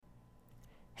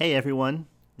Hey everyone,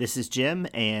 this is Jim,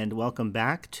 and welcome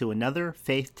back to another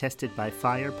Faith Tested by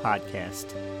Fire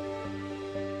podcast.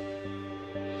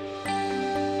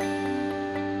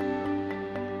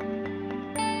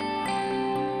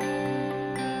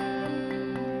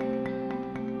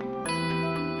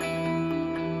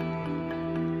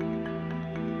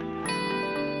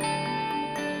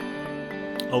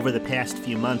 Over the past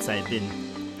few months, I've been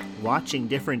watching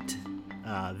different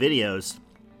videos,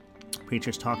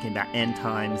 preachers talking about end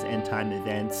time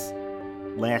events,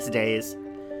 last days.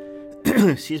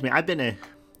 Excuse me. I've been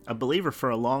a believer for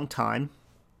a long time,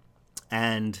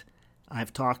 and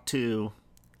I've talked to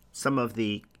some of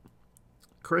the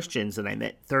Christians that I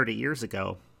met 30 years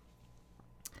ago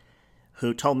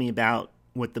who told me about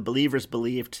what the believers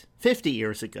believed 50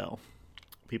 years ago,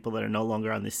 people that are no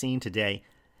longer on the scene today.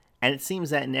 And it seems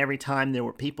that in every time there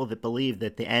were people that believed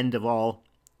that the end of all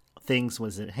things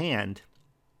was at hand.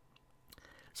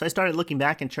 So I started looking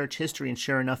back in church history, and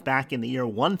sure enough, back in the year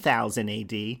 1000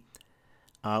 AD,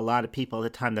 a lot of people at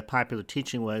the time, the popular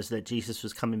teaching was that Jesus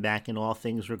was coming back and all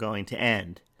things were going to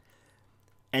end.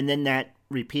 And then that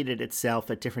repeated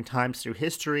itself at different times through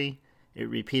history. It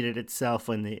repeated itself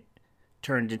when it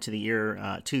turned into the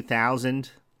year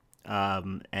 2000,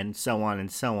 and so on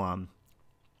and so on.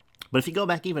 But if you go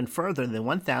back even further than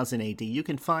 1000 AD, you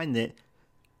can find that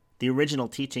the original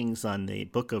teachings on the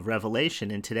book of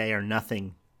Revelation and today are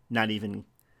nothing, not even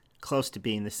close to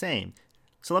being the same.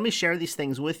 So let me share these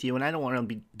things with you, and I don't want to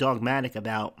be dogmatic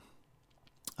about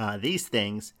these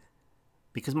things,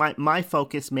 because my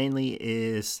focus mainly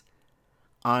is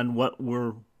on what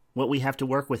we have to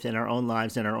work with in our own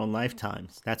lives and our own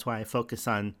lifetimes. That's why I focus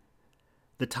on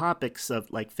the topics of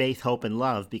like faith, hope, and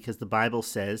love, because the Bible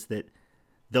says that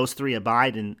those three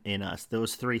abide in us,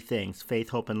 those three things, faith,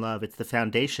 hope, and love. It's the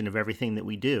foundation of everything that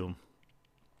we do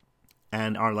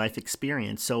and our life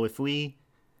experience. So if we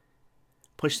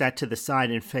push that to the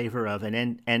side in favor of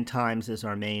an end times as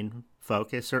our main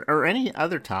focus, or any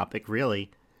other topic,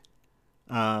 really,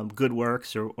 good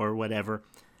works or whatever,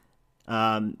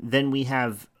 then we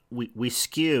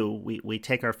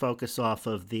take our focus off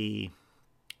of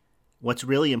what's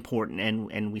really important,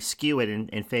 and we skew it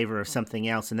in favor of something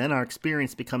else, and then our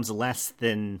experience becomes less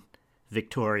than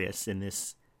victorious in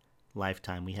this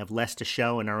lifetime. We have less to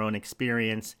show in our own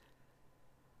experience.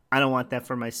 I don't want that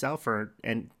for myself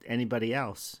and anybody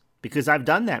else, because I've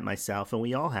done that myself, and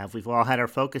we all have. We've all had our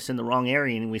focus in the wrong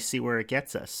area, and we see where it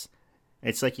gets us.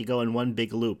 It's like you go in one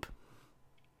big loop.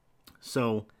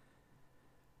 So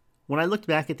when I looked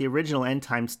back at the original end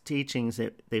times teachings,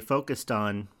 they focused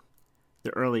on the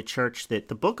early church, that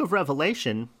the book of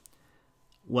Revelation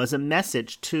was a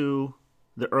message to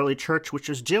the early church, which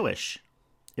was Jewish.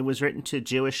 It was written to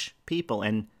Jewish people.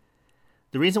 And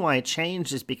the reason why it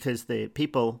changed is because the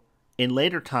people in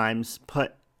later times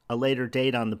put a later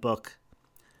date on the book.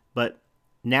 But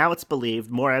now it's believed,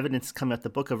 more evidence coming out, the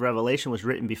book of Revelation was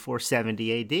written before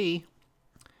 70 AD,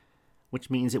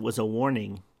 which means it was a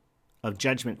warning of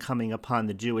judgment coming upon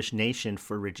the Jewish nation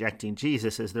for rejecting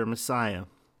Jesus as their Messiah.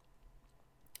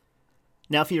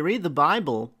 Now, if you read the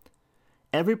Bible,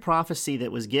 every prophecy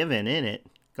that was given in it,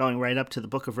 going right up to the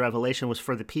book of Revelation, was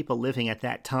for the people living at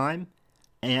that time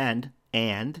and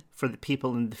for the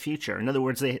people in the future. In other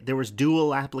words, there was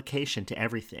dual application to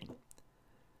everything.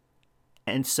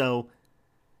 And so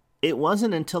it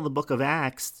wasn't until the book of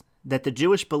Acts that the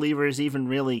Jewish believers even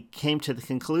really came to the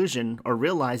conclusion or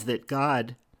realized that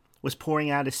God was pouring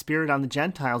out His Spirit on the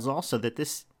Gentiles also, that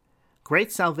this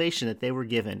great salvation that they were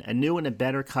given, a new and a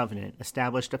better covenant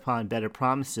established upon better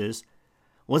promises,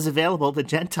 was available to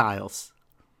Gentiles.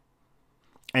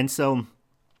 And so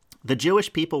the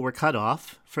Jewish people were cut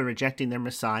off for rejecting their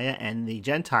Messiah, and the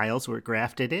Gentiles were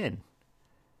grafted in.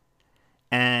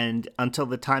 And until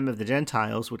the time of the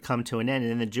Gentiles would come to an end,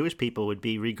 and then the Jewish people would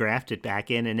be regrafted back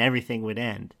in, and everything would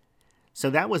end. So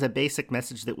that was a basic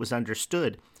message that was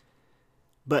understood.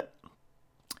 But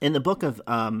in the book of,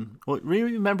 we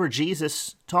remember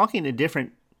Jesus talking to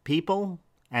different people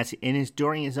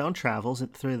during his own travels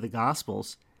through the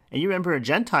Gospels. And you remember a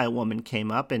Gentile woman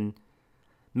came up and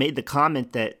made the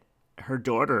comment that her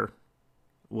daughter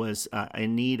was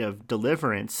in need of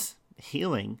deliverance,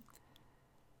 healing.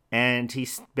 And he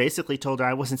basically told her,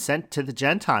 I wasn't sent to the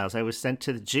Gentiles, I was sent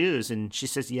to the Jews. And she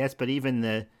says, yes, but even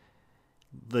the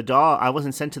dog, I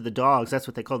wasn't sent to the dogs. That's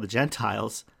what they call the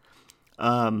Gentiles.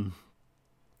 Dogs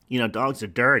are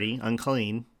dirty,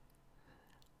 unclean.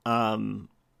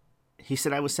 He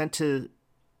said, I was sent to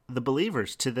the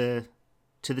believers, to the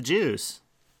Jews,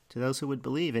 to those who would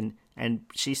believe. And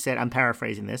she said, I'm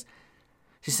paraphrasing this,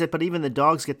 she said, but even the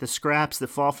dogs get the scraps that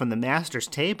fall from the master's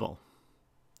table.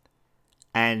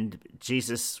 And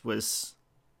Jesus was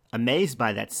amazed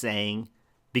by that saying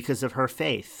because of her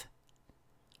faith.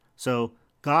 So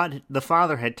God, the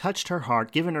Father, had touched her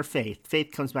heart, given her faith.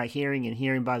 Faith comes by hearing, and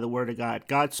hearing by the word of God.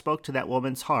 God spoke to that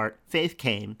woman's heart. Faith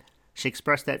came. She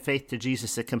expressed that faith to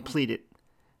Jesus to complete it,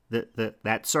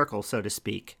 that circle, so to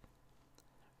speak.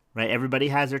 Right? Everybody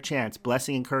has their chance.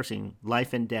 Blessing and cursing,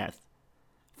 life and death.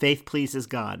 Faith pleases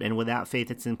God, and without faith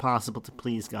it's impossible to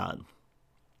please God.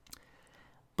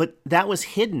 But that was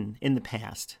hidden in the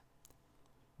past.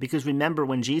 Because remember,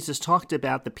 when Jesus talked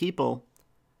about the people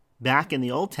back in the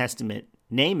Old Testament,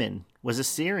 Naaman was a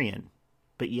Syrian,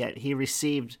 but yet he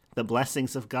received the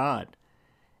blessings of God.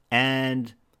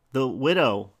 And the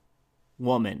widow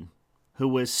woman who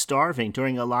was starving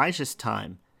during Elijah's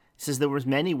time, says there was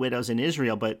many widows in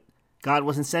Israel, but God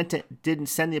didn't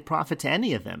send the prophet to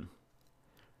any of them.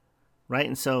 Right?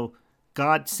 And so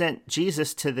God sent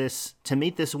Jesus to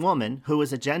meet this woman who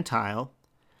was a Gentile.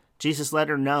 Jesus let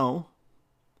her know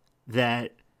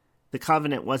that the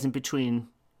covenant wasn't between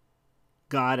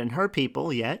God and her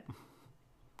people yet,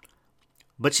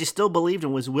 but she still believed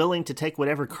and was willing to take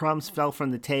whatever crumbs fell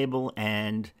from the table,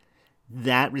 and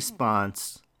that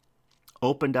response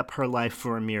opened up her life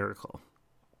for a miracle.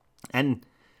 And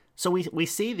so we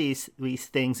see these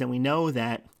things, and we know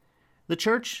that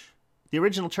the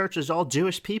original church is all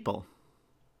Jewish people,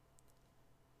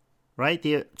 right?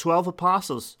 The 12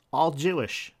 apostles, all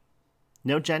Jewish,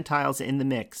 no Gentiles in the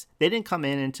mix. They didn't come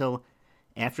in until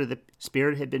after the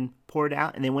Spirit had been poured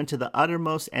out, and they went to the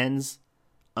uttermost ends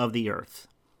of the earth.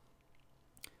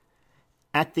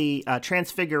 At the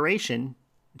Transfiguration,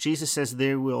 Jesus says,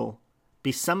 there will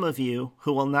be some of you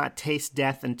who will not taste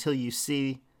death until you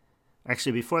see,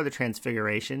 actually before the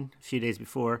Transfiguration, a few days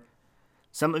before,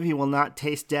 some of you will not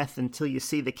taste death until you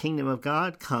see the kingdom of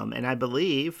God come. And I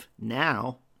believe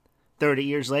now, 30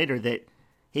 years later, that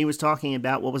he was talking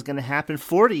about what was going to happen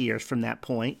 40 years from that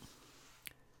point,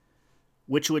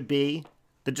 which would be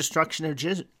the destruction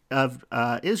of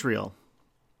Israel.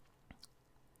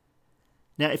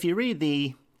 Now, if you read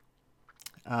the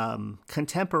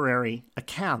contemporary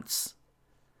accounts,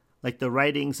 like the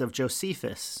writings of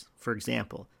Josephus, for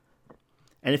example,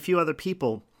 and a few other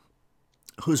people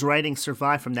whose writings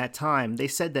survive from that time, they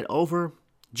said that over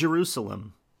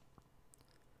Jerusalem,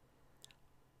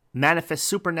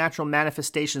 supernatural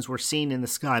manifestations were seen in the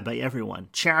sky by everyone.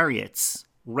 Chariots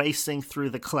racing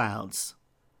through the clouds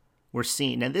were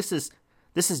seen. And this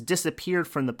has disappeared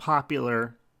from the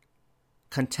popular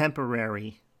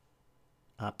contemporary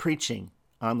preaching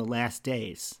on the last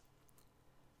days.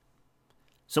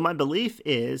 So my belief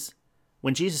is,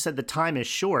 when Jesus said the time is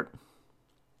short,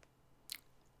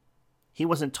 he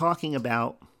wasn't talking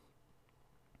about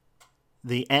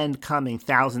the end coming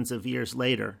thousands of years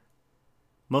later.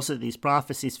 Most of these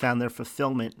prophecies found their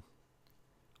fulfillment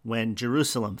when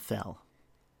Jerusalem fell.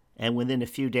 And within a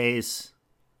few days,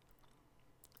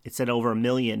 it said over 1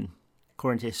 million,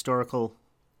 according to historical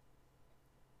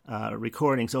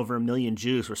recordings, over 1 million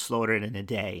Jews were slaughtered in a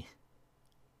day.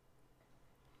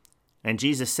 And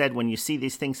Jesus said, when you see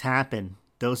these things happen,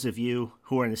 those of you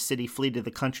who are in the city flee to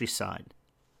the countryside.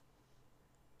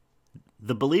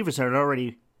 The believers had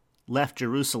already left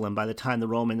Jerusalem by the time the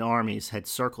Roman armies had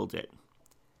circled it.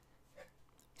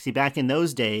 See, back in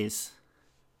those days,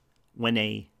 when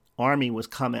a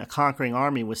conquering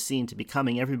army was seen to be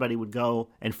coming, everybody would go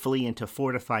and flee into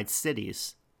fortified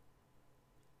cities.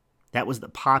 That was the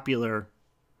popular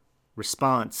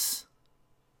response.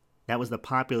 That was the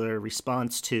popular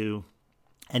response to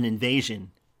an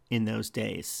invasion in those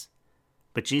days.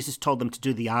 But Jesus told them to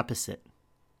do the opposite.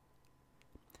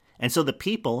 And so the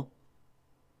people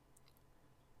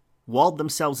walled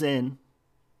themselves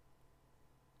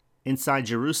inside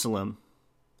Jerusalem.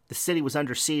 The city was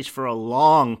under siege for a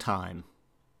long time.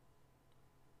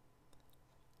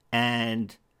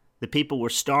 And the people were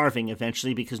starving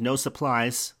eventually because no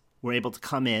supplies were able to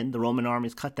come in. The Roman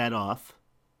armies cut that off.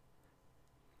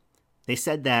 They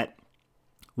said that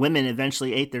women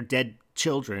eventually ate their dead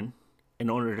children in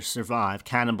order to survive.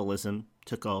 Cannibalism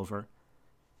took over.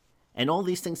 And all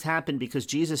these things happened because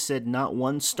Jesus said, not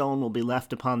one stone will be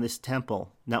left upon this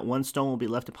temple. Not one stone will be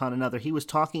left upon another. He was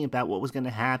talking about what was going to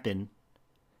happen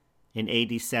in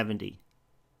AD 70,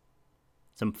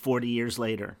 some 40 years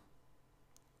later.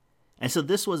 And so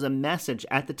this was a message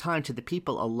at the time to the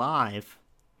people alive.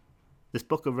 This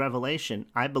book of Revelation,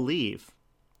 I believe,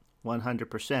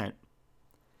 100%,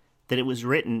 that it was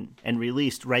written and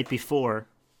released right before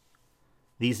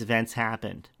these events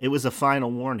happened. It was a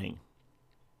final warning.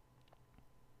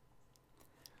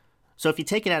 So if you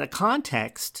take it out of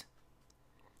context,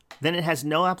 then it has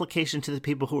no application to the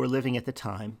people who were living at the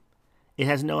time. It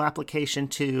has no application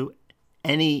to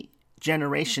any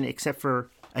generation except for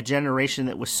a generation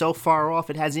that was so far off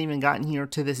it hasn't even gotten here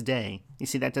to this day. You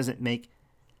see, that doesn't make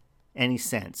any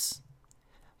sense.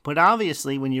 But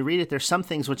obviously, when you read it, there's some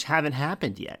things which haven't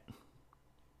happened yet.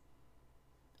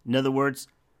 In other words,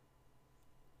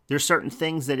 there's certain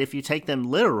things that if you take them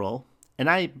literal,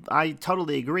 and I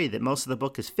totally agree that most of the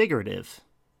book is figurative.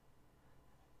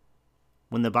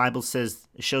 When the Bible says,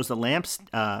 it shows the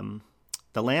lampstands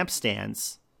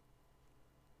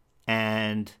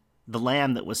and the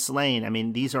lamb that was slain, I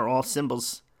mean, these are all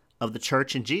symbols of the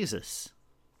church and Jesus.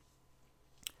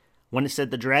 When it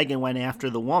said the dragon went after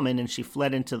the woman and she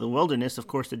fled into the wilderness, of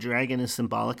course, the dragon is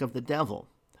symbolic of the devil.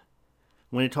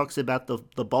 When it talks about the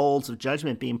bowls of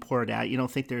judgment being poured out, you don't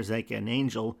think there's like an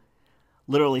angel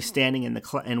literally standing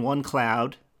in one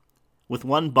cloud with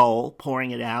one bowl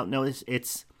pouring it out. No,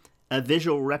 it's a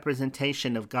visual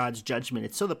representation of God's judgment.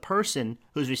 It's so the person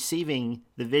who's receiving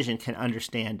the vision can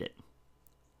understand it.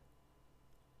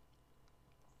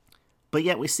 But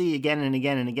yet we see again and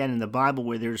again and again in the Bible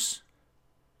where there's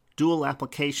dual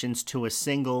applications to a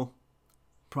single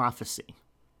prophecy.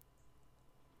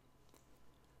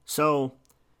 So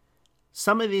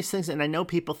some of these things, and I know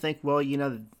people think, well,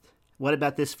 what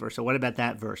about this verse or what about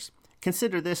that verse?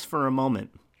 Consider this for a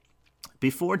moment.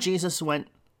 Before Jesus went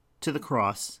to the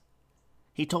cross,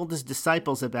 he told his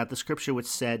disciples about the scripture which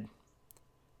said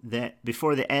that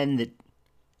before the end that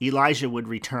Elijah would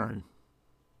return.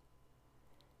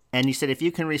 And he said, if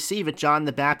you can receive it, John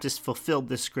the Baptist fulfilled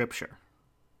this scripture.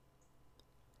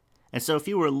 And so if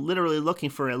you were literally looking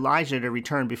for Elijah to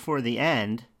return before the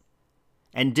end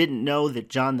and didn't know that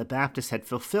John the Baptist had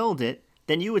fulfilled it,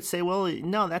 then you would say, well,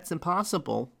 no, that's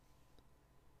impossible.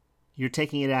 You're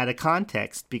taking it out of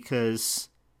context because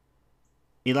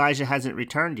Elijah hasn't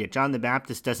returned yet. John the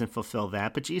Baptist doesn't fulfill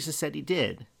that, but Jesus said he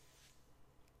did.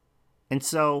 And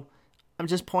so I'm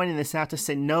just pointing this out to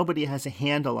say nobody has a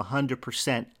handle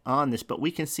 100% on this, but we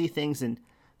can see things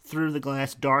through the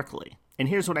glass darkly. And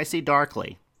here's what I see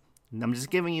darkly. And I'm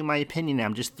just giving you my opinion now.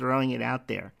 I'm just throwing it out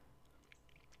there.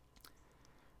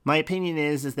 My opinion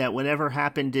is that whatever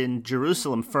happened in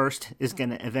Jerusalem first is going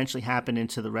to eventually happen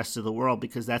into the rest of the world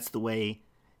because that's the way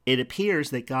it appears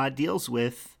that God deals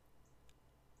with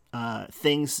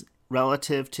things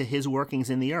relative to his workings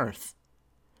in the earth.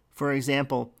 For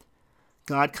example,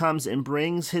 God comes and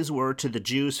brings his word to the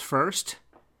Jews first,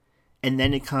 and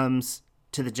then it comes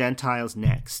to the Gentiles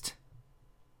next.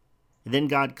 And then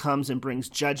God comes and brings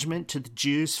judgment to the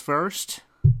Jews first,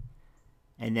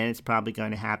 and then it's probably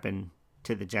going to happen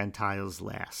to the Gentiles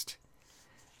last.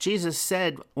 Jesus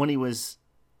said when he was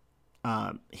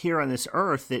here on this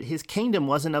earth that his kingdom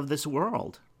wasn't of this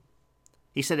world.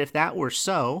 He said if that were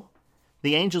so,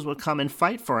 the angels would come and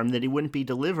fight for him, that he wouldn't be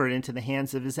delivered into the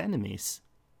hands of his enemies.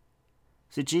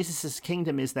 So Jesus'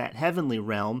 kingdom is that heavenly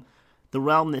realm, the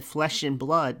realm that flesh and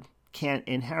blood can't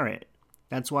inherit.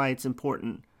 That's why it's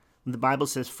important. The Bible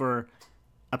says for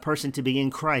a person to be in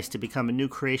Christ, to become a new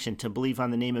creation, to believe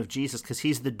on the name of Jesus, because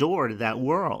he's the door to that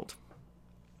world.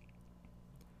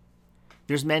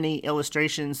 There's many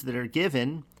illustrations that are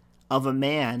given of a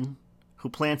man who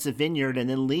plants a vineyard and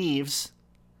then leaves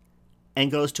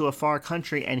and goes to a far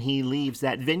country, and he leaves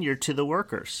that vineyard to the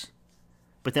workers.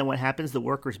 But then what happens? The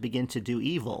workers begin to do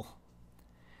evil.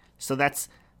 So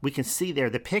we can see there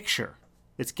the picture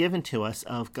that's given to us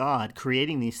of God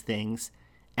creating these things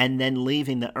and then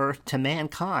leaving the earth to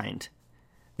mankind,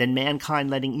 then mankind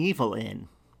letting evil in.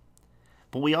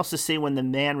 But we also see when the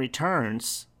man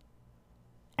returns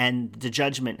and the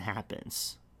judgment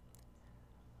happens.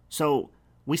 So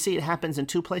we see it happens in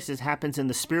two places. It happens in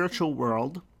the spiritual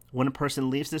world when a person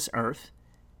leaves this earth,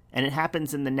 and it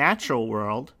happens in the natural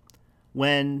world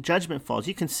when judgment falls.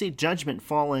 You can see judgment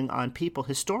falling on people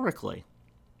historically.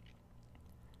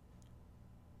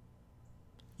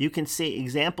 You can see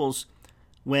examples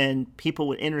when people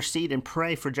would intercede and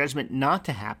pray for judgment not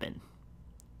to happen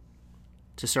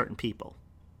to certain people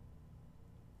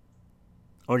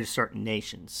or to certain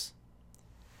nations.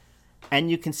 And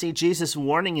you can see Jesus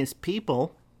warning his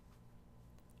people,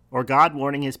 or God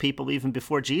warning his people even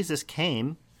before Jesus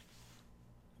came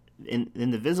in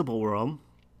the visible world,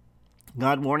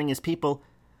 God warning his people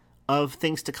of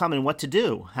things to come and what to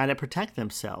do, how to protect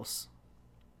themselves.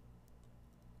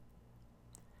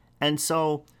 And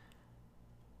so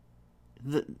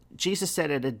Jesus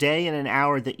said, at a day and an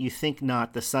hour that you think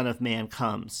not, the Son of Man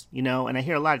comes. And I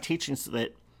hear a lot of teachings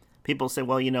that people say,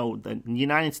 well, the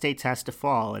United States has to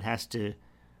fall. It has to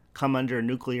come under a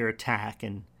nuclear attack.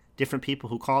 And different people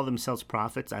who call themselves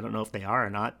prophets, I don't know if they are or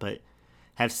not, but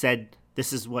have said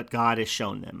this is what God has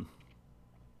shown them.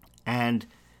 And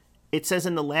it says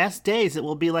in the last days it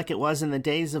will be like it was in the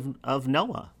days of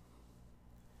Noah.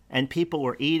 And people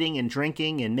were eating and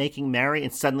drinking and making merry,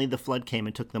 and suddenly the flood came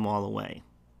and took them all away.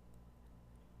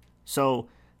 So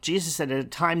Jesus said, at a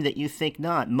time that you think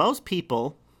not. Most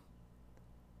people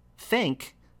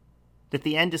think that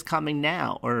the end is coming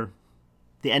now, or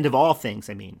the end of all things,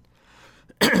 I mean.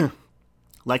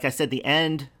 Like I said, the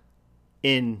end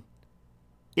in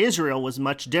Israel was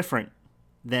much different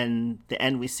than the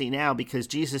end we see now, because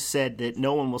Jesus said that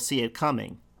no one will see it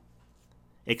coming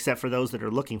except for those that are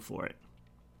looking for it.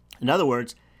 In other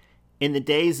words, in the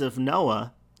days of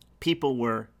Noah, people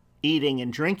were eating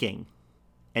and drinking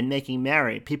and making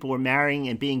merry. People were marrying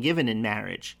and being given in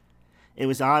marriage. It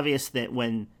was obvious that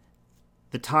when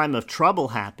the time of trouble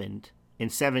happened in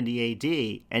 70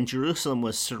 AD and Jerusalem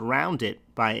was surrounded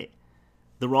by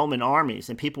the Roman armies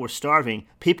and people were starving,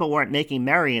 people weren't making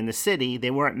merry in the city,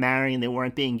 they weren't marrying, they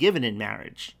weren't being given in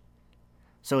marriage.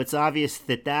 So it's obvious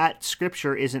that that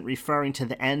scripture isn't referring to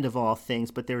the end of all things,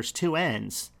 but there's two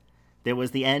ends. There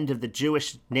was the end of the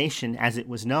Jewish nation as it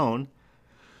was known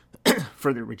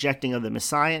for the rejecting of the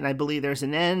Messiah, and I believe there's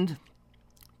an end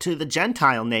to the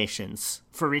Gentile nations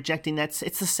for rejecting that.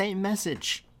 It's the same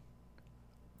message.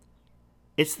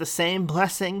 It's the same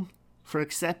blessing for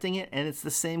accepting it, and it's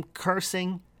the same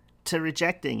cursing to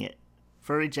rejecting it,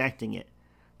 for rejecting it.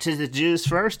 To the Jews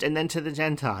first, and then to the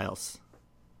Gentiles.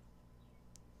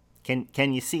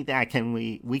 Can you see that?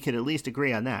 We could at least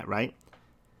agree on that, right?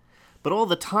 But all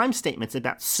the time statements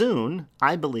about soon,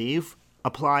 I believe,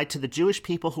 apply to the Jewish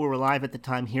people who were alive at the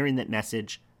time hearing that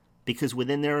message, because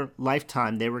within their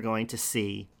lifetime they were going to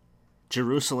see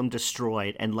Jerusalem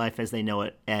destroyed and life as they know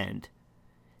it end.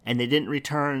 And they didn't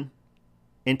return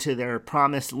into their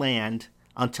promised land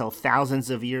until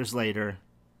thousands of years later,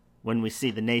 when we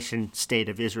see the nation state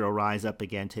of Israel rise up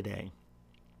again today.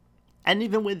 And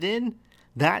even within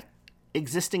that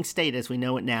existing state as we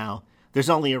know it now, there's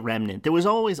only a remnant. There was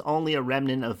always only a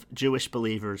remnant of Jewish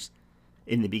believers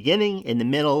in the beginning, in the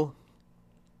middle,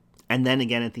 and then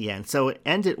again at the end. So it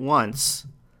ended once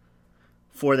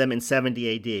for them in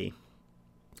 70 AD.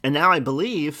 And now I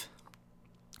believe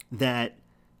that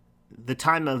the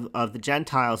time of the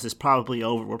Gentiles is probably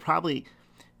over. We're probably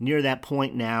near that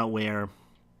point now where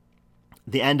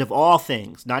the end of all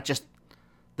things, not just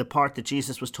the part that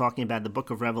Jesus was talking about in the book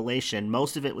of Revelation,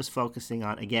 most of it was focusing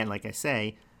on, again, like I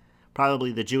say,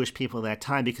 probably the Jewish people of that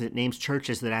time, because it names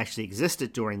churches that actually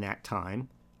existed during that time.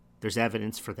 There's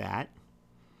evidence for that.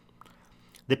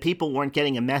 The people weren't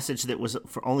getting a message that was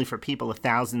only for people of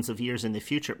thousands of years in the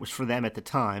future. It was for them at the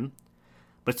time.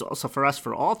 But it's also for us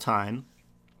for all time,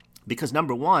 because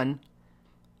number one,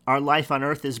 our life on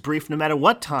earth is brief no matter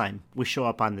what time we show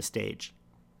up on the stage.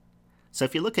 So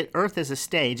if you look at earth as a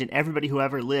stage, and everybody who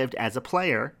ever lived as a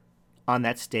player on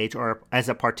that stage, or as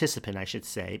a participant, I should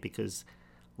say, because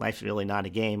life's really not a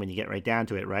game when you get right down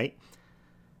to it, right?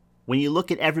 When you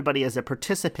look at everybody as a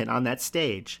participant on that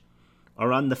stage,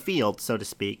 or on the field, so to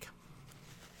speak,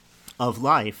 of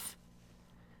life,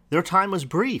 their time was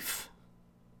brief.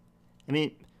 I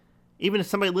mean, even if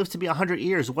somebody lives to be 100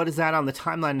 years, what is that on the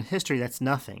timeline of history? That's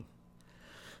nothing.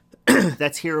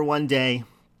 That's here one day,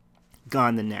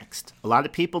 gone the next. A lot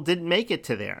of people didn't make it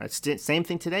to there. It's the same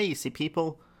thing today. You see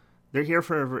people, they're here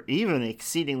for even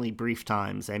exceedingly brief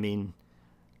times. I mean,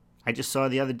 I just saw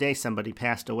the other day somebody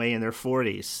passed away in their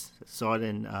 40s. I saw it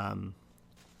in an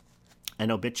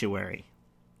obituary.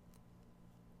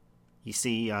 You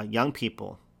see young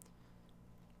people.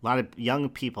 A lot of young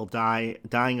people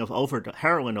dying of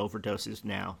heroin overdoses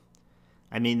now.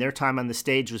 I mean, their time on the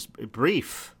stage was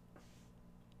brief.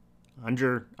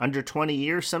 Under 20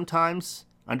 years sometimes,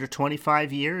 under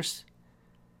 25 years.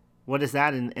 What is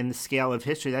that in the scale of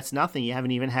history? That's nothing. You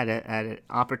haven't even had an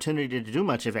opportunity to do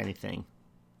much of anything.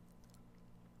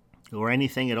 Or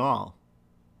anything at all.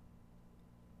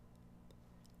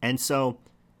 And so,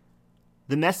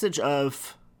 the message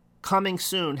of coming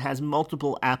soon has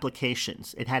multiple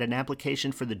applications. It had an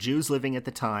application for the Jews living at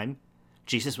the time.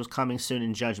 Jesus was coming soon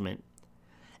in judgment.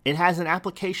 It has an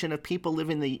application of people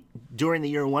living during the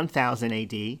year 1000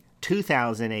 AD,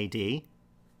 2000 AD,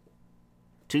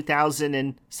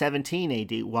 2017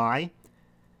 AD. Why?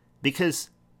 Because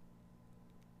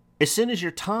as soon as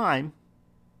your time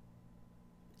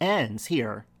ends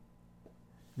here,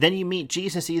 then you meet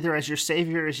Jesus either as your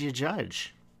Savior or as your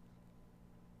judge.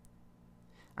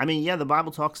 I mean, yeah, the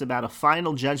Bible talks about a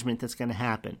final judgment that's going to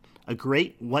happen. A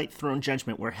great white throne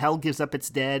judgment where hell gives up its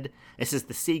dead. It says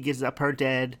the sea gives up her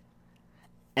dead.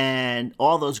 And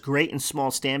all those great and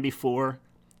small stand before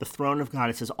the throne of God.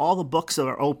 It says all the books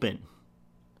are open.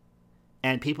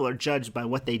 And people are judged by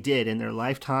what they did in their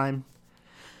lifetime.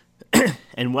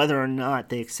 and whether or not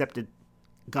they accepted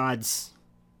God's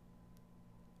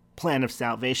plan of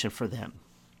salvation for them.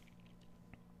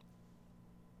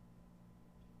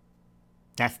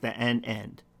 That's the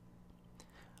end.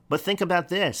 But think about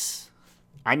this.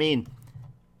 I mean,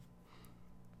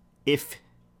 if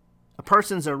a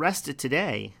person's arrested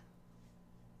today,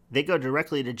 they go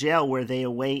directly to jail where they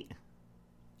await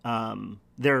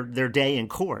their day in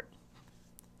court.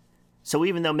 So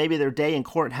even though maybe their day in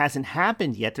court hasn't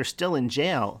happened yet, they're still in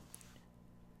jail.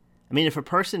 I mean, if a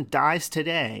person dies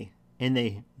today and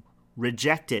they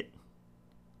rejected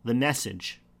the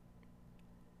message,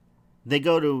 they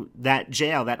go to that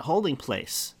jail, that holding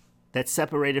place that's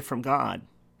separated from God.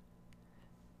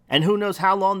 And who knows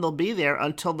how long they'll be there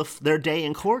until their day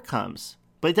in court comes.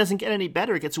 But it doesn't get any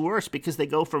better. It gets worse because they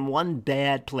go from one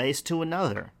bad place to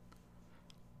another.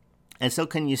 And so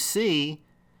can you see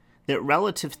that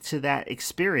relative to that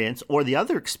experience or the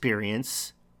other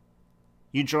experience,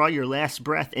 you draw your last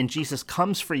breath and Jesus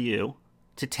comes for you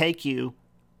to take you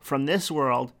from this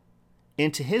world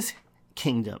into his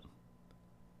kingdom.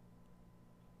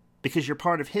 Because you're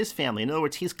part of his family. In other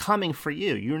words, he's coming for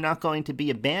you. You're not going to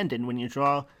be abandoned when you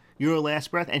draw your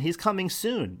last breath, and he's coming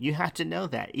soon. You have to know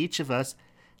that. Each of us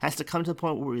has to come to the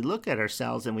point where we look at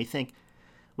ourselves and we think,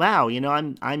 wow,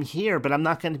 I'm here, but I'm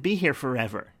not going to be here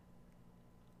forever.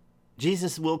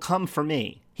 Jesus will come for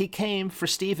me. He came for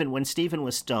Stephen when Stephen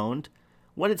was stoned.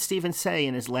 What did Stephen say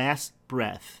in his last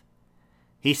breath?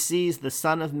 He sees the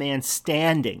Son of Man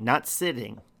standing, not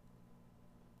sitting,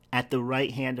 at the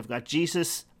right hand of God.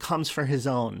 Jesus comes for his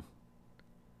own.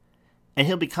 And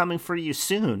he'll be coming for you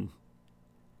soon.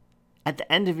 At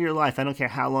the end of your life, I don't care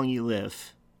how long you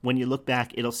live, when you look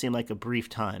back, it'll seem like a brief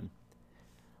time.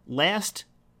 A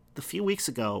few weeks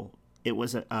ago, it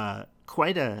was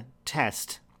quite a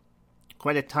test,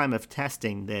 quite a time of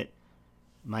testing that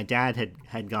my dad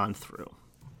had gone through.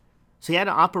 So he had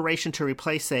an operation to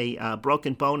replace a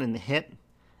broken bone in the hip.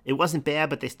 It wasn't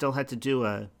bad, but they still had to do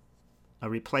a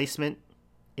replacement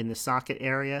in the socket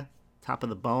area, top of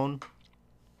the bone.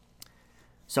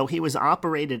 So he was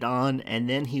operated on, and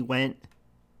then he went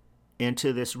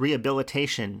into this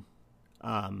rehabilitation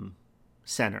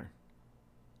center.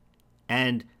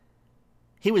 And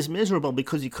he was miserable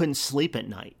because he couldn't sleep at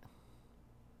night.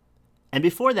 And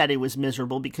before that, he was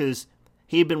miserable because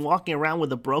he had been walking around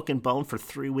with a broken bone for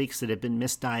 3 weeks that had been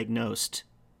misdiagnosed.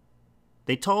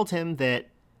 They told him that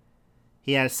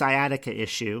he had a sciatica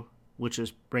issue, which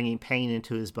was bringing pain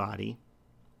into his body.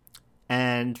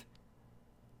 And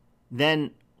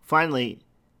then finally,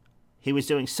 he was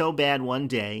doing so bad one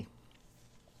day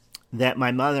that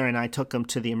my mother and I took him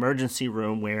to the emergency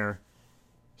room where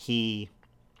he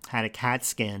had a CAT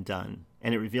scan done,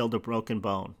 and it revealed a broken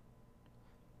bone.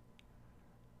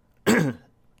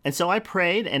 And so I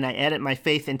prayed, and I added my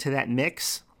faith into that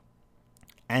mix.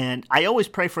 And I always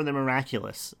pray for the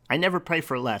miraculous. I never pray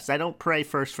for less. I don't pray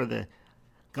first for the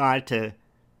God to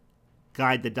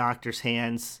guide the doctor's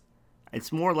hands.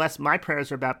 It's more or less my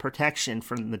prayers are about protection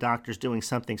from the doctors doing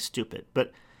something stupid.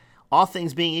 But all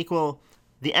things being equal,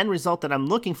 the end result that I'm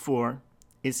looking for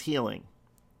is healing.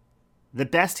 The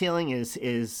best healing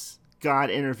is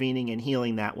God intervening and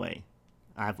healing that way.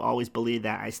 I've always believed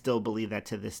that. I still believe that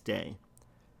to this day.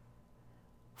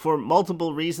 For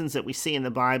multiple reasons that we see in the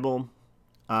Bible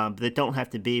that don't have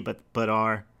to be, but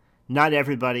are, not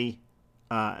everybody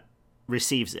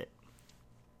receives it.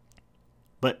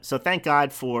 But so thank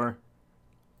God for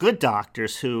good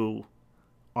doctors who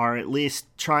are at least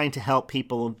trying to help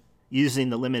people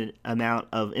using the limited amount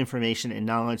of information and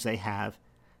knowledge they have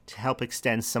to help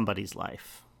extend somebody's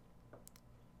life.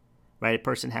 Right? A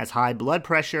person has high blood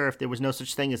pressure. If there was no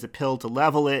such thing as a pill to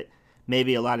level it,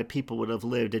 maybe a lot of people would have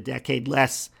lived a decade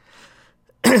less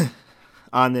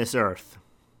on this earth.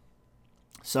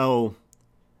 So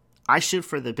I shoot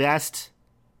for the best,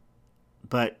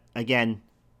 but again,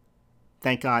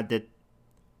 thank God that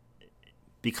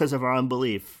because of our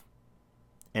unbelief,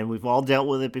 and we've all dealt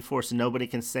with it before, so nobody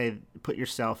can say, put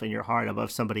yourself and your heart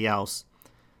above somebody else.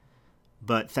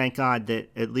 But thank God that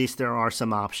at least there are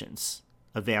some options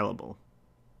available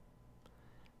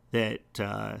that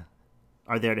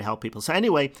are there to help people. So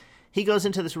anyway, he goes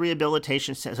into this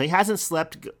rehabilitation center. So he hasn't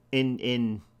slept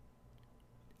in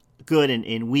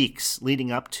weeks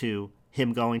leading up to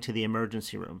him going to the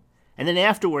emergency room. And then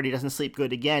afterward, he doesn't sleep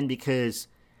good again because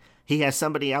he has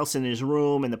somebody else in his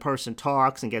room and the person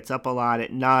talks and gets up a lot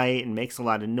at night and makes a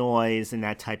lot of noise and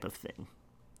that type of thing.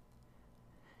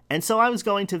 And so I was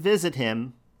going to visit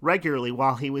him regularly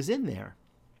while he was in there.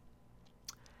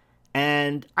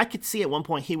 And I could see at one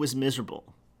point he was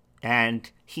miserable. And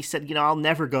he said, I'll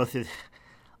never go through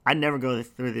I'd never go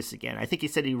through this again. I think he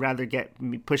said he'd rather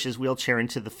push his wheelchair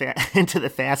into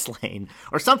the fast lane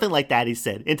or something like that. He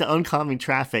said into oncoming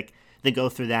traffic than go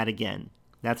through that again.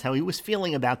 That's how he was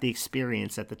feeling about the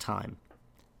experience at the time.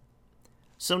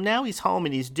 So now he's home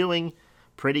and he's doing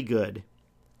pretty good.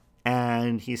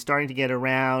 And he's starting to get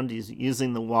around. He's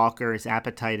using the walker. His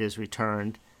appetite has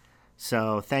returned.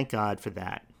 So thank God for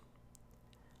that.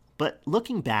 But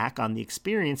looking back on the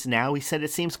experience now, he said it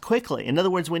seems quickly. In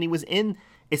other words, when he was in,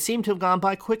 it seemed to have gone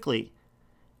by quickly.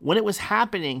 When it was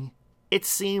happening, it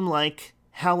seemed like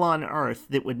hell on earth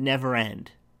that would never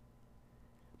end.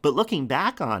 But looking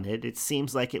back on it, it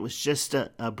seems like it was just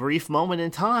a brief moment in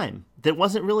time that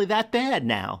wasn't really that bad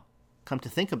now, come to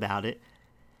think about it.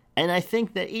 And I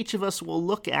think that each of us will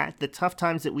look at the tough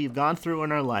times that we've gone through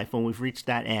in our life when we've reached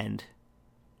that end,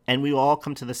 and we will all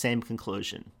come to the same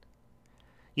conclusion.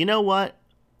 You know what?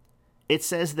 It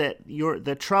says that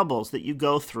the troubles that you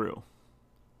go through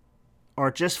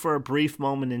are just for a brief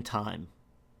moment in time.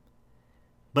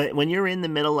 But when you're in the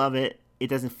middle of it, it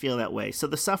doesn't feel that way. So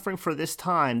the suffering for this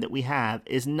time that we have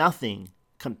is nothing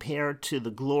compared to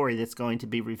the glory that's going to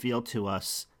be revealed to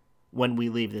us when we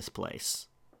leave this place.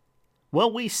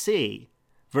 What we see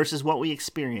versus what we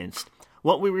experienced,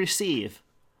 what we receive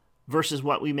versus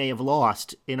what we may have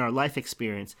lost in our life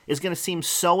experience is going to seem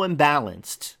so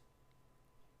imbalanced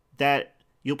that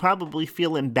you'll probably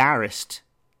feel embarrassed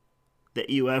that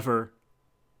you ever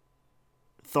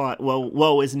thought, well,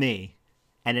 woe is me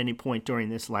at any point during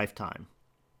this lifetime.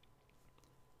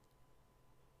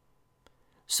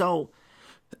 So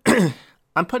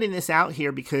I'm putting this out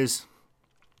here because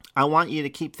I want you to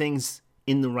keep things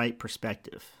in the right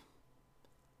perspective.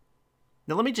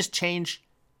 Now let me just change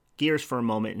gears for a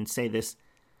moment and say this.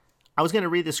 I was going to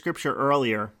read the scripture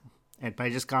earlier, but I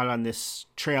just got on this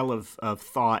trail of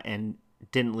thought and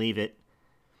didn't leave it.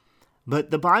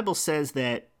 But the Bible says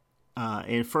that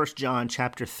in 1 John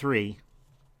chapter 3,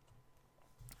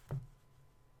 let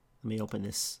me open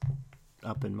this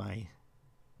up in my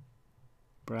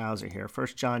browser here. 1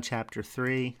 John chapter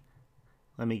 3,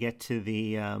 let me get to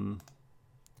the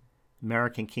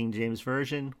American King James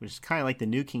Version, which is kind of like the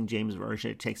New King James Version.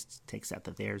 It takes out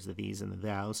the theirs, the these, and the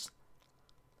thous.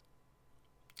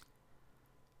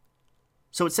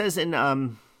 So it says in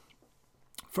 1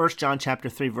 John chapter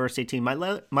 3, verse 18,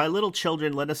 My little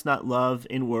children, let us not love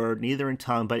in word, neither in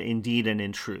tongue, but in deed and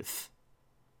in truth.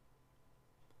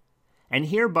 And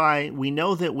hereby we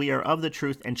know that we are of the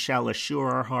truth and shall assure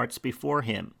our hearts before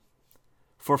him.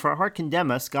 For if our heart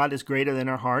condemn us, God is greater than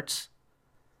our hearts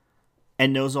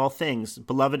and knows all things.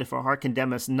 Beloved, if our heart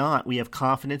condemn us not, we have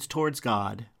confidence towards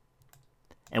God.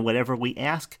 And whatever we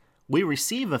ask, we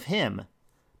receive of him,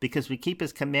 because we keep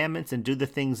his commandments and do the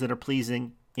things that are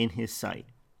pleasing in his sight.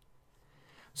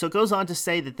 So it goes on to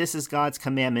say that this is God's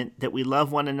commandment, that we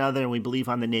love one another and we believe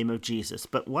on the name of Jesus.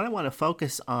 But what I want to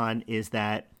focus on is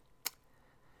that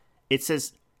it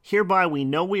says, hereby we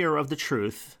know we are of the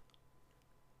truth,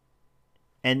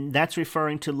 and that's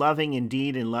referring to loving in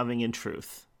deed and loving in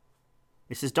truth.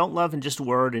 It says don't love in just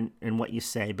word and what you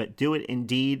say, but do it in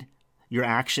deed, your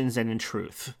actions, and in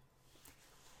truth.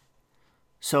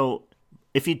 So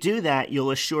if you do that, you'll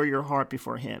assure your heart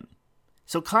before him.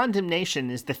 So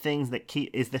condemnation is the thing that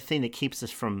keeps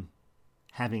us from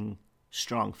having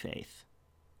strong faith.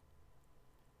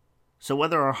 So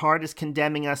whether our heart is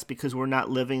condemning us because we're not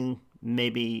living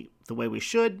maybe the way we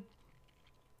should,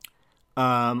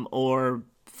 or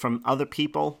from other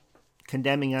people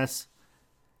condemning us,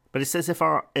 but it says if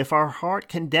our heart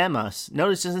condemn us,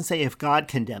 notice it doesn't say if God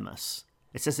condemn us.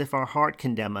 It says if our heart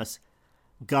condemn us,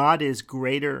 God is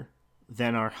greater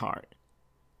than our heart.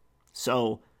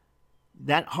 So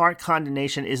that heart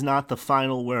condemnation is not the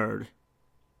final word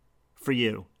for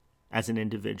you as an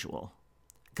individual.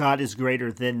 God is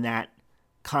greater than that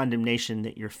condemnation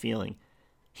that you're feeling.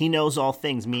 He knows all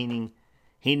things, meaning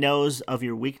he knows of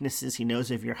your weaknesses. He knows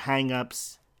of your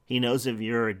hang-ups. He knows of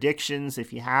your addictions,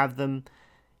 if you have them.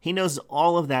 He knows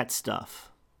all of that stuff.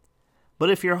 But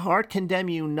if your heart condemn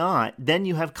you not, then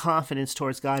you have confidence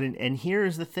towards God. And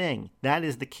here's the thing. That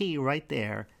is the key right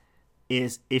there,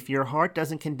 is if your heart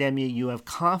doesn't condemn you, you have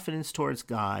confidence towards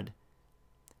God.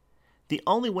 The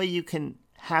only way you can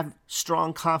have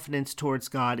strong confidence towards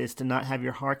God is to not have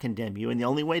your heart condemn you. And the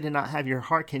only way to not have your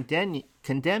heart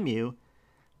condemn you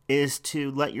is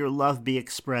to let your love be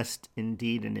expressed in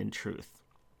deed and in truth.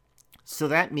 So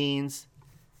that means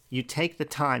you take the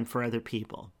time for other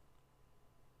people.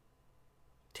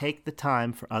 Take the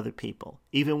time for other people,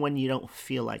 even when you don't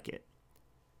feel like it.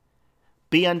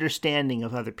 Be understanding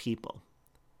of other people.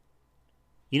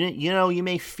 You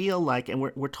may feel like, and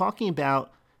we're talking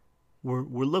about,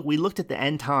 we looked at the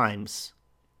end times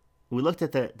We looked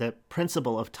at the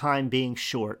principle of time being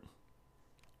short.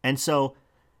 And so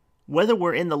whether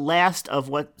we're in the last of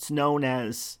what's known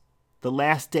as the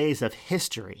last days of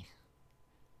history,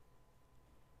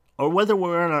 or whether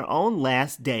we're in our own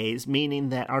last days, meaning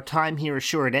that our time here is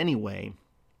short anyway,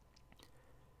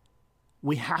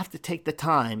 we have to take the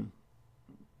time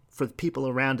for the people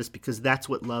around us because that's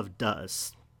what love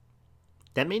does.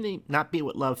 That may not be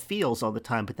what love feels all the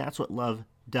time, but that's what love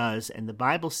does. And the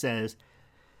Bible says,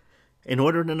 in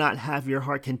order to not have your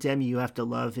heart condemn you, you have to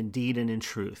love in deed and in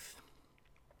truth.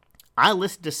 I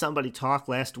listened to somebody talk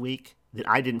last week that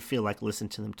I didn't feel like listening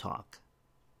to them talk.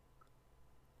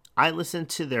 I listened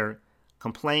to their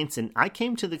complaints, and I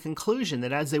came to the conclusion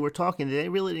that as they were talking, they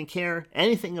really didn't care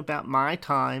anything about my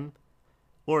time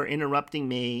or interrupting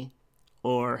me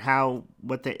or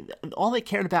all they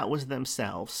cared about was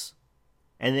themselves,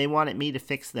 and they wanted me to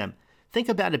fix them. Think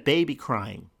about a baby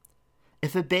crying.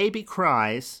 If a baby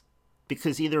cries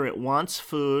because either it wants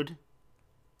food,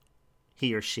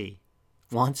 he or she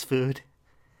wants food,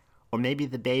 or maybe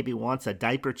the baby wants a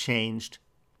diaper changed,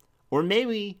 or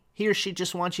maybe he or she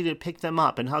just wants you to pick them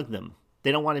up and hug them.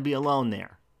 They don't want to be alone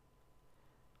there.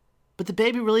 But the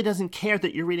baby really doesn't care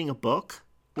that you're reading a book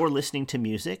or listening to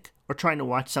music or trying to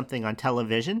watch something on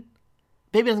television.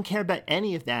 Baby doesn't care about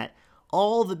any of that.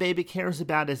 All the baby cares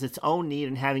about is its own need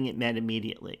and having it met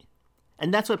immediately.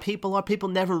 And that's what people are. People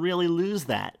never really lose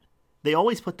that. They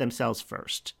always put themselves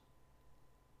first.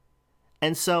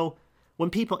 And so when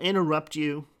people interrupt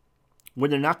you, when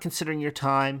they're not considering your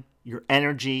time, your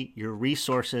energy, your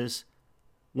resources,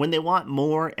 when they want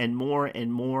more and more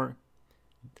and more,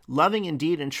 loving in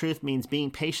deed and truth means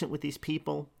being patient with these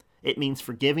people. It means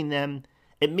forgiving them.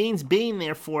 It means being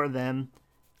there for them,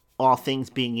 all things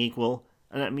being equal.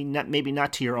 And I mean, maybe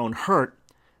not to your own hurt,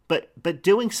 but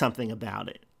doing something about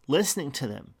it, listening to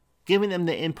them, giving them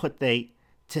the input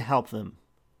to help them.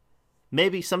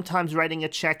 Maybe sometimes writing a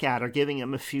check out or giving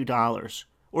them a few dollars.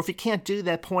 Or if you can't do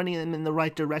that, pointing them in the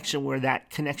right direction where that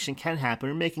connection can happen,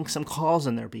 or making some calls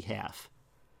on their behalf.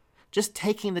 Just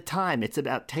taking the time. It's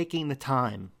about taking the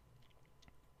time.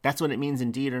 That's what it means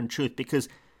in deed or in truth, because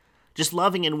just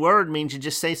loving in word means you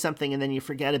just say something and then you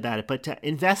forget about it. But to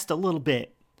invest a little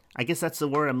bit, I guess that's the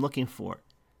word I'm looking for.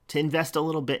 To invest a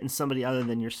little bit in somebody other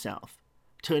than yourself.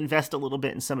 To invest a little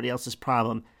bit in somebody else's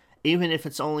problem, even if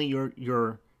it's only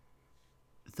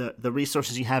the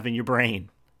resources you have in your brain,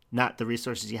 not the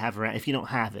resources you have around, if you don't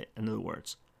have it, in other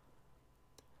words.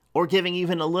 Or giving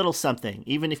even a little something,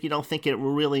 even if you don't think it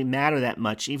will really matter that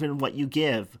much, even what you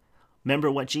give.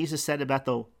 Remember what Jesus said about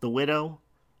the widow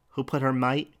who put her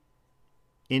mite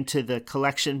into the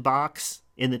collection box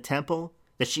in the temple,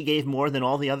 that she gave more than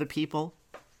all the other people?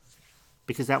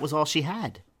 Because that was all she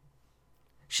had.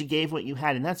 She gave what you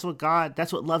had, and that's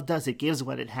what love does. It gives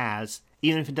what it has,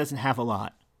 even if it doesn't have a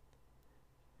lot.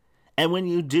 And when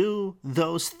you do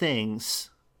those things,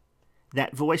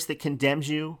 that voice that condemns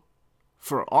you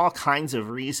for all kinds of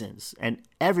reasons, and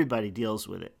everybody deals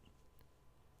with it.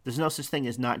 There's no such thing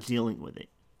as not dealing with it.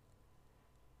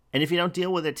 And if you don't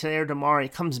deal with it today or tomorrow,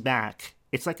 it comes back.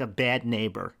 It's like a bad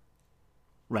neighbor,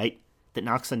 right, that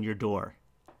knocks on your door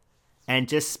and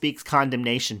just speaks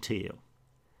condemnation to you.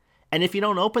 And if you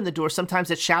don't open the door,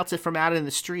 sometimes it shouts it from out in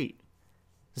the street.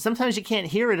 Sometimes you can't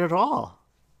hear it at all.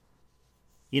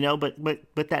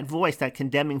 But that voice, that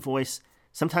condemning voice,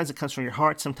 sometimes it comes from your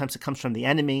heart, sometimes it comes from the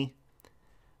enemy.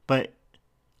 But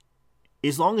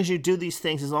as long as you do these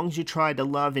things, as long as you try to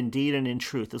love in deed and in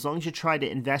truth, as long as you try to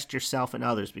invest yourself in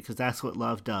others, because that's what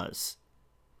love does,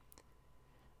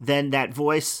 then that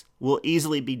voice will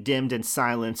easily be dimmed and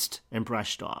silenced and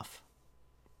brushed off.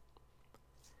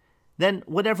 Then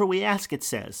whatever we ask, it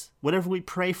says, whatever we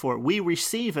pray for, we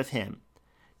receive of him.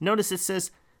 Notice it says,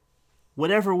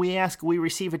 whatever we ask, we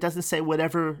receive. It doesn't say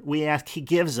whatever we ask, he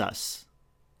gives us.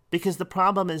 Because the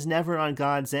problem is never on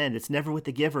God's end. It's never with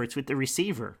the giver. It's with the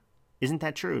receiver. Isn't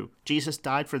that true? Jesus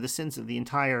died for the sins of the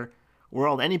entire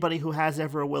world. Anybody who has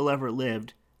ever or will ever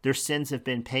lived, their sins have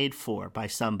been paid for by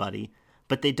somebody,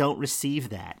 but they don't receive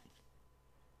that.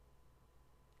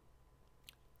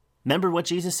 Remember what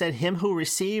Jesus said, him who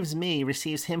receives me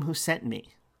receives him who sent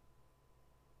me.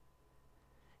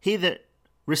 He that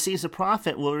receives a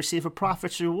prophet will receive a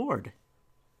prophet's reward.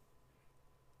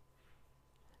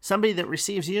 Somebody that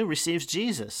receives you receives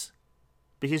Jesus,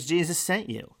 because Jesus sent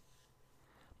you.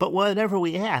 But whatever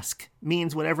we ask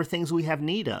means whatever things we have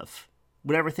need of,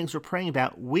 whatever things we're praying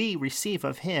about, we receive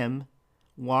of him.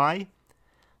 Why?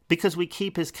 Because we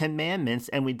keep his commandments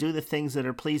and we do the things that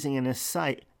are pleasing in his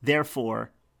sight.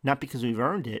 Therefore, not because we've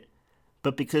earned it,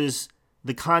 but because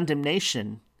the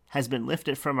condemnation has been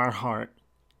lifted from our heart,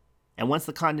 And once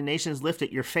the condemnation is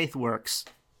lifted, your faith works.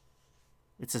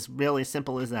 It's as really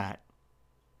simple as that.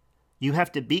 You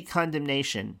have to beat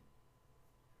condemnation.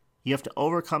 You have to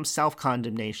overcome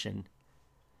self-condemnation,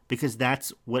 because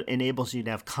that's what enables you to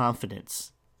have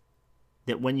confidence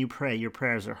that when you pray, your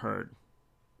prayers are heard.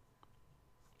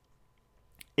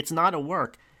 It's not a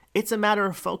work. It's a matter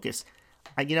of focus.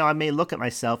 I may look at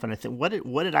myself and I think,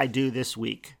 what did I do this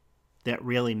week that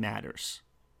really matters?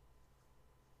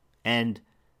 And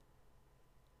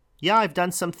yeah, I've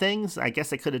done some things. I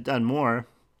guess I could have done more.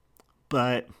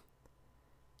 But,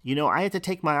 I had to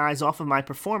take my eyes off of my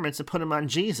performance and put them on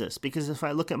Jesus. Because if I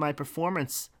look at my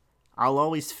performance, I'll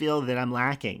always feel that I'm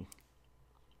lacking.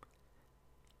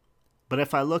 But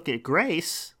if I look at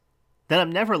grace, then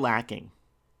I'm never lacking.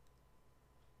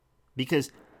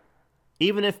 Because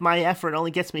even if my effort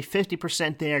only gets me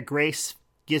 50% there, grace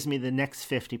gives me the next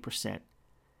 50%.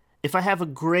 If I have a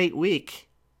great week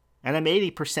and I'm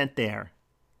 80% there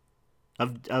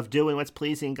of doing what's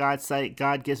pleasing in God's sight,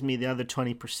 God gives me the other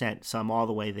 20%, so I'm all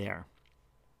the way there.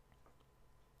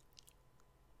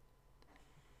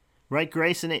 Right,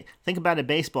 grace and it. Think about a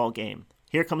baseball game.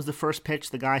 Here comes the first pitch,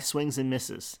 the guy swings and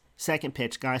misses. Second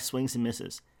pitch, guy swings and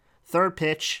misses. Third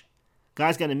pitch,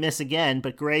 guy's going to miss again,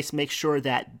 but grace makes sure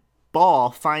that ball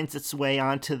finds its way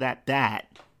onto that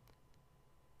bat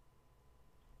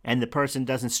and the person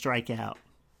doesn't strike out.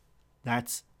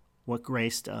 That's what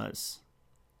grace does.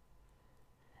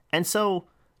 And so,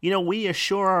 we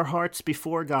assure our hearts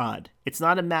before God. It's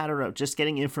not a matter of just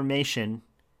getting information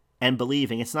and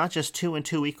believing. It's not just 2 and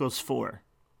 2 equals 4.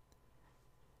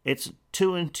 It's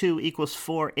 2 and 2 equals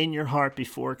 4 in your heart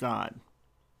before God,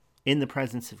 in the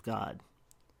presence of God.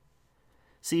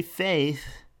 See, faith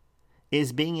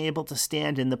is being able to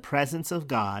stand in the presence of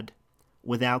God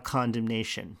without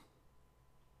condemnation.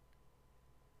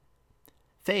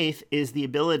 Faith is the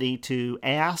ability to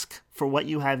ask for what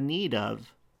you have need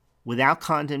of without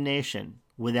condemnation,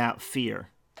 without fear.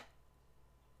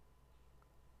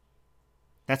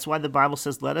 That's why the Bible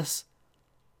says, let us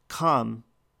come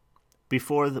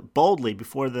boldly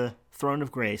before the throne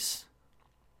of grace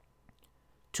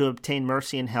to obtain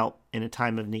mercy and help in a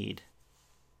time of need.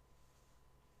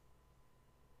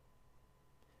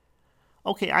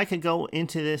 Okay, I could go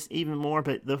into this even more,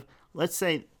 but let's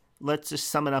just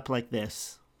sum it up like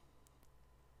this.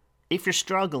 If you're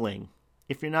struggling,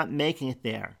 if you're not making it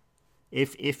there,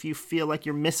 if you feel like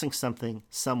you're missing something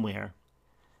somewhere,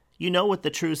 you know what the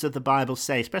truths of the Bible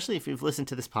say, especially if you've listened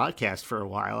to this podcast for a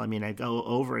while. I mean, I go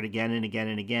over it again and again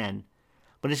and again.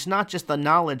 But it's not just the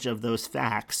knowledge of those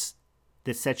facts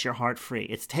that sets your heart free.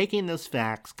 It's taking those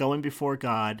facts, going before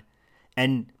God,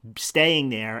 and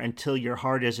staying there until your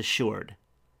heart is assured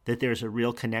that there's a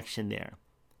real connection there,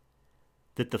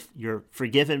 that you're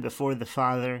forgiven before the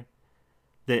Father,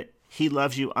 that He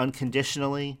loves you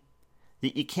unconditionally,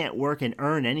 that you can't work and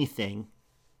earn anything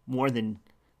more than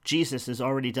Jesus has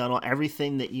already done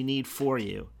everything that you need for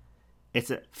you.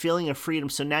 It's a feeling of freedom.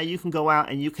 So now you can go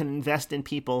out and you can invest in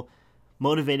people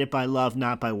motivated by love,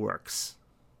 not by works.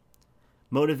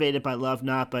 Motivated by love,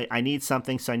 not by, I need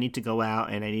something, so I need to go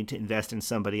out and I need to invest in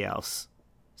somebody else.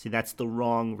 See, that's the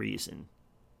wrong reason.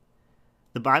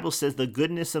 The Bible says the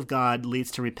goodness of God leads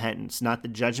to repentance, not the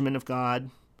judgment of God,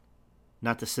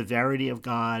 not the severity of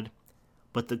God,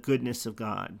 but the goodness of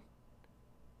God.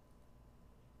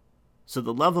 So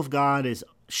the love of God is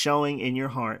showing in your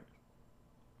heart,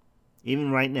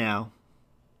 even right now.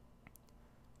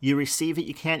 You receive it,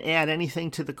 you can't add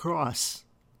anything to the cross.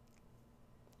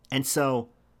 And so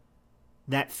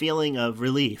that feeling of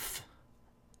relief,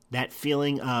 that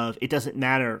feeling of it doesn't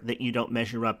matter that you don't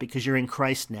measure up because you're in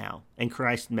Christ now and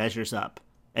Christ measures up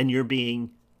and you're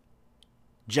being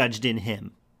judged in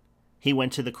Him. He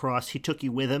went to the cross. He took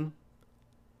you with Him.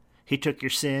 He took your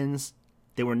sins.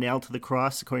 They were nailed to the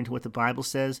cross according to what the Bible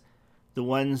says. The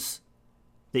ones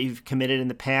that you've committed in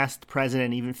the past, present,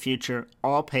 and even future,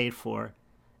 all paid for.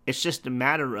 It's just a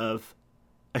matter of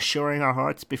assuring our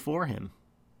hearts before Him.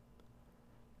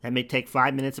 That may take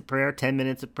 5 minutes of prayer, 10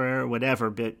 minutes of prayer, or whatever,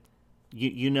 but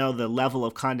you know the level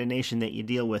of condemnation that you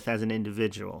deal with as an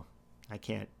individual. I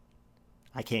can't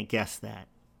guess that.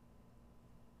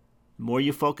 The more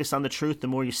you focus on the truth, the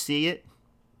more you see it,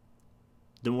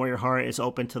 the more your heart is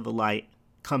open to the light,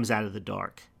 comes out of the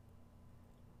dark.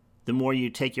 The more you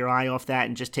take your eye off that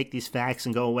and just take these facts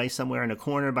and go away somewhere in a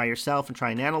corner by yourself and try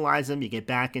and analyze them, you get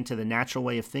back into the natural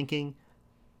way of thinking.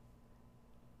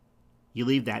 You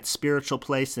leave that spiritual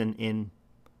place in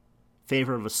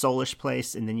favor of a soulish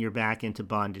place, and then you're back into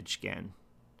bondage again.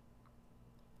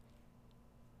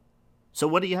 So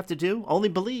what do you have to do? Only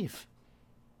believe.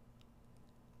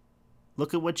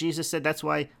 Look at what Jesus said. That's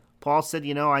why Paul said,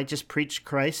 I just preached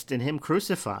Christ and him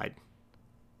crucified.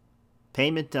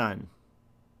 Payment done.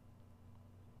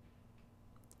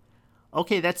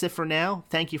 Okay, that's it for now.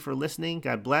 Thank you for listening.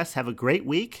 God bless. Have a great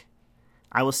week.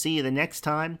 I will see you the next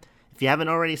time. If you haven't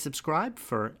already subscribed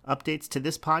for updates to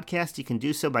this podcast, you can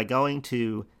do so by going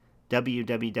to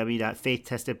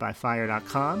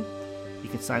www.faithtestedbyfire.com. You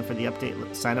can sign up for the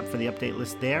update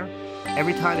list there.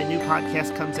 Every time a new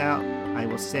podcast comes out, I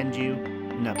will send you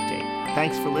an update.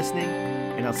 Thanks for listening,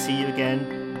 and I'll see you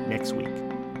again next week.